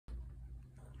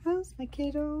How's my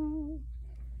kiddo?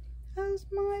 How's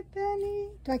my Benny?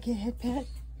 Do I get a head pat?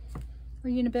 Are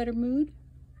you in a better mood?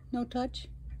 No touch?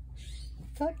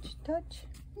 Touch, touch.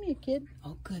 Come here, kid.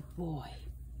 Oh, good boy.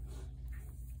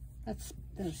 That's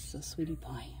a sweetie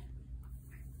pie.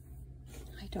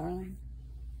 Hi, darling.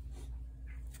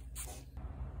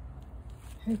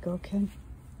 Here you go, kid.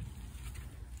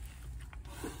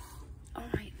 All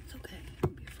right, it's okay.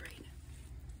 Don't be afraid.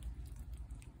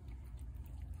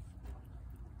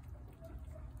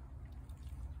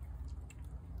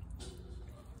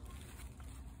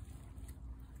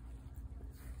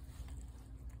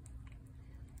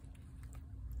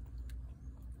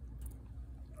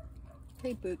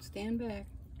 Okay, Boots, stand back.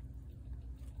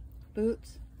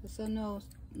 Boots, this is a no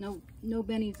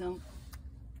Benny zone.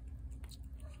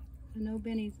 No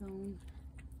Benny zone.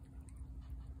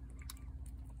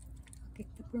 I'll get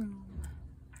the broom.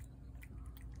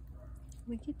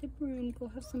 We get the broom. Go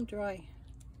have some dry.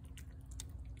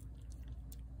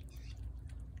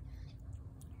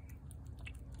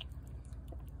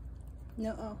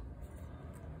 No.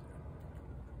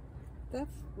 That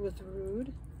was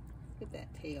rude. Look at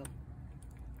that tail.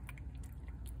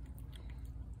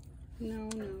 No,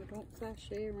 don't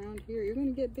sashay around here. You're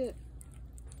gonna get bit.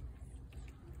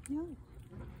 No.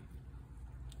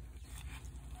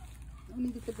 Let me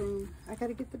get the broom. I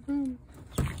gotta get the broom.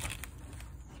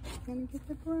 Gonna get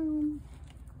the broom.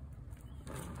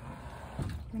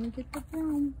 Gonna get the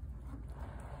broom.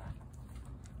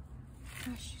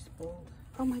 Gosh, she's bold.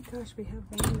 Oh my gosh, we have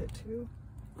Bandit too.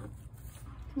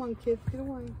 Come on, kids, get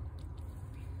away.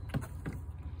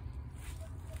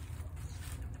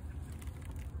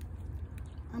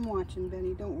 I'm watching,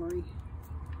 Benny, don't worry.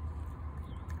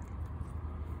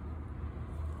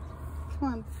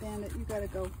 Come on, Bandit, you gotta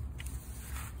go.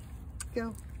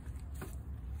 Go.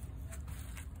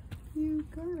 You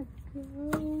gotta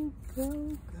go,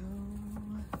 go.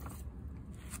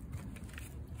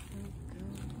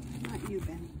 Not you,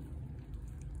 Benny.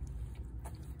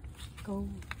 Go.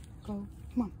 Come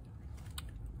on.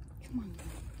 Come on, Benny.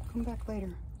 Come back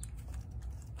later.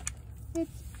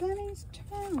 It's Benny's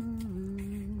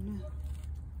turn.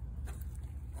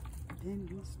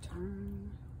 Benny's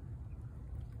turn.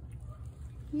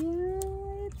 Yeah,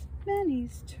 it's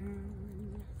Benny's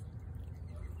turn.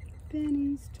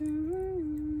 Benny's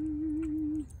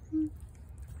turn.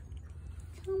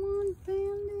 Come on,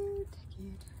 Bandit.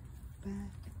 Get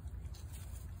back.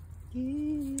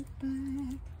 Get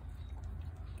back.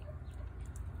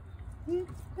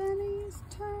 It's Benny's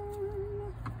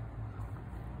turn.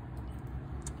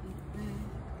 Get back.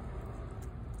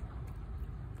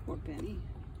 Poor Benny.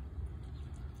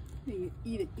 You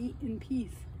eat in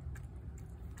peace.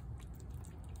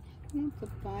 He wants a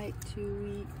bite to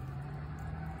eat.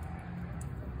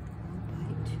 A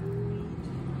bite to eat.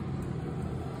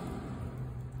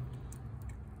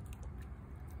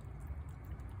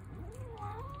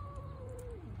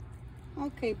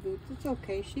 Okay, Boots, it's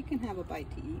okay. She can have a bite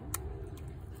to eat.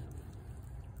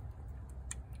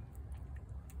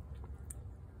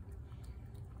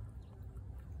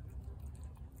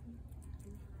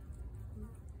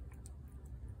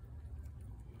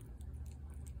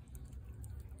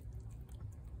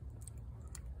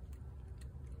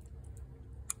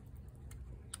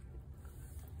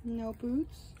 No,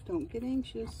 Boots, don't get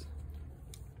anxious.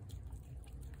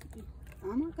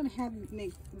 I'm not going to have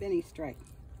make Benny strike.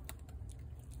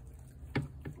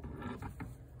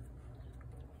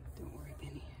 Don't worry,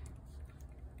 Benny.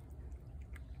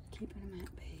 Keeping him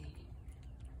at bay.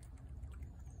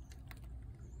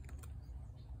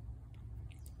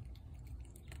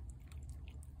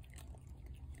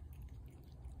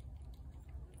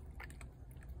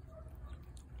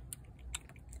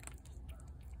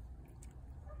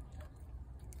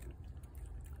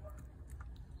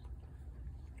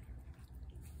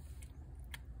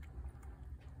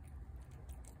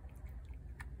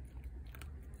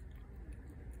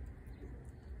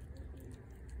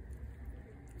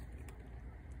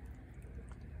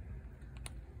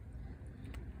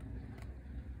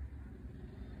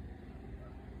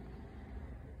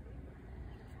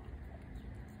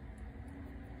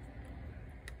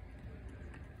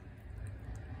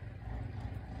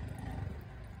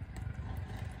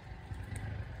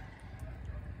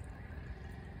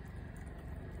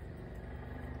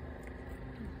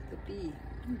 The bee.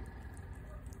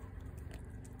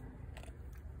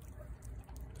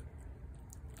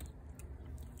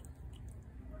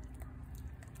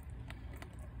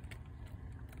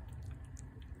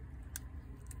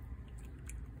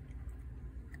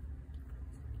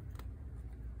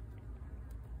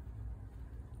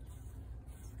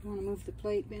 You want to move the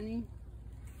plate, Benny?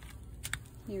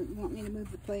 Here, you want me to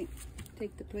move the plate?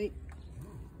 Take the plate.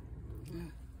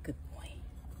 Good boy.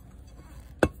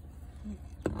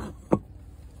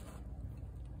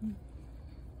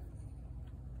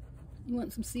 You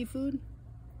want some seafood?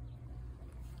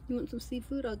 You want some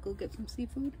seafood? I'll go get some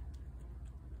seafood.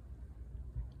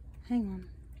 Hang on.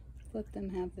 Let them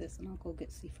have this and I'll go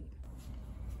get seafood.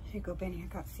 Here you go, Benny. I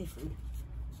got seafood.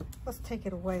 Let's take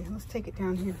it away. Let's take it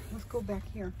down here. Let's go back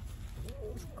here.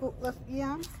 Let's go.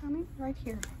 Yeah, I'm coming. Right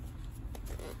here.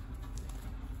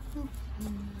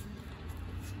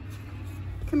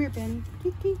 Come here, Benny.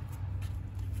 Kiki.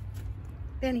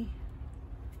 Benny.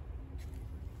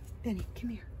 Benny, come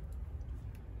here.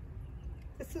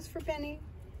 This is for Benny.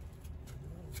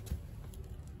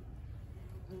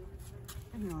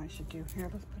 I know what I should do. Here,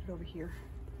 let's put it over here.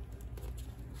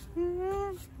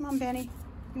 Come on, Benny.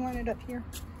 You want it up here?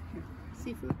 Here,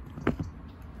 seafood.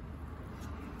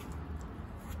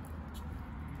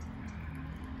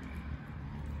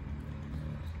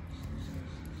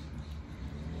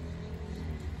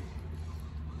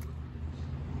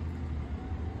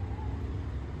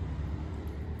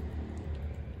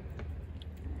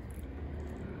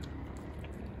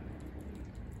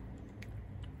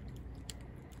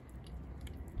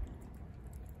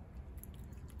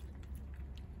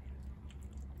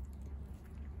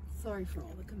 Sorry for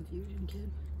all the confusion,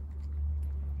 kid.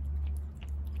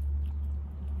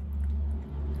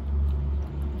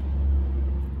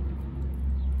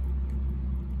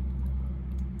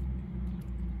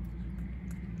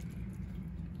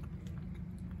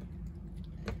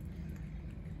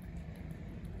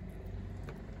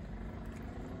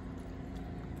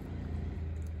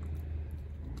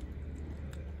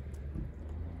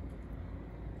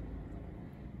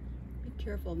 Be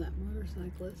careful of that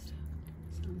motorcyclist.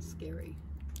 Sounds scary.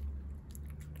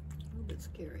 A little bit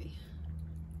scary.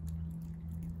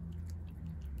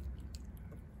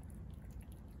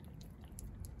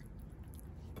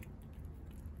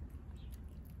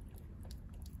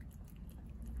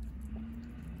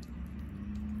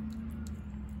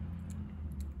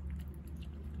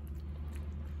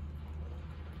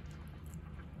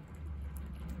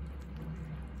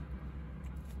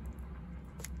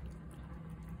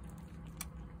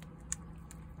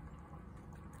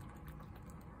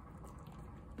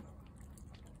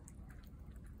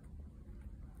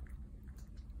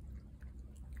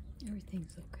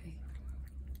 Everything's okay.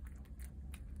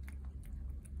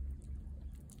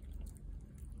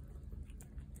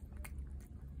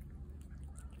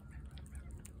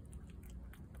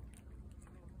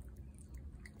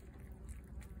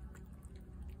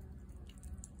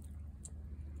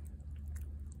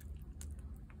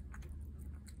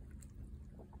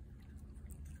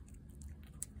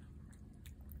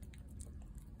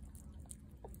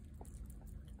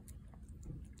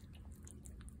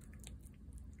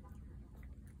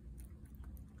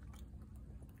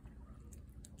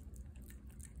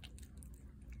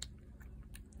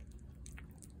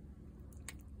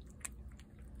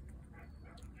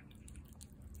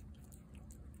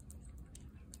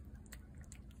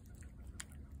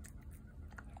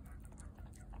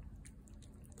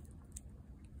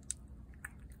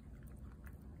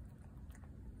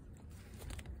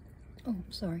 Oh,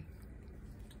 I'm sorry.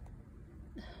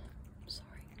 I'm sorry.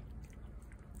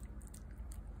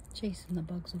 Chasing the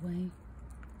bugs away.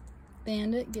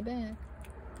 Bandit, get back.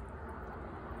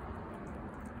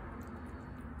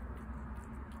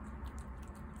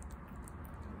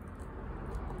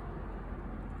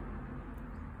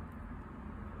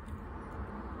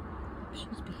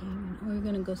 She's behaving. Oh, you're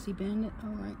gonna go see Bandit?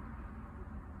 All right.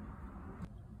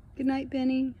 Good night,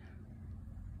 Benny.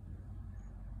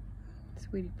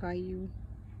 Sweetie pie, you.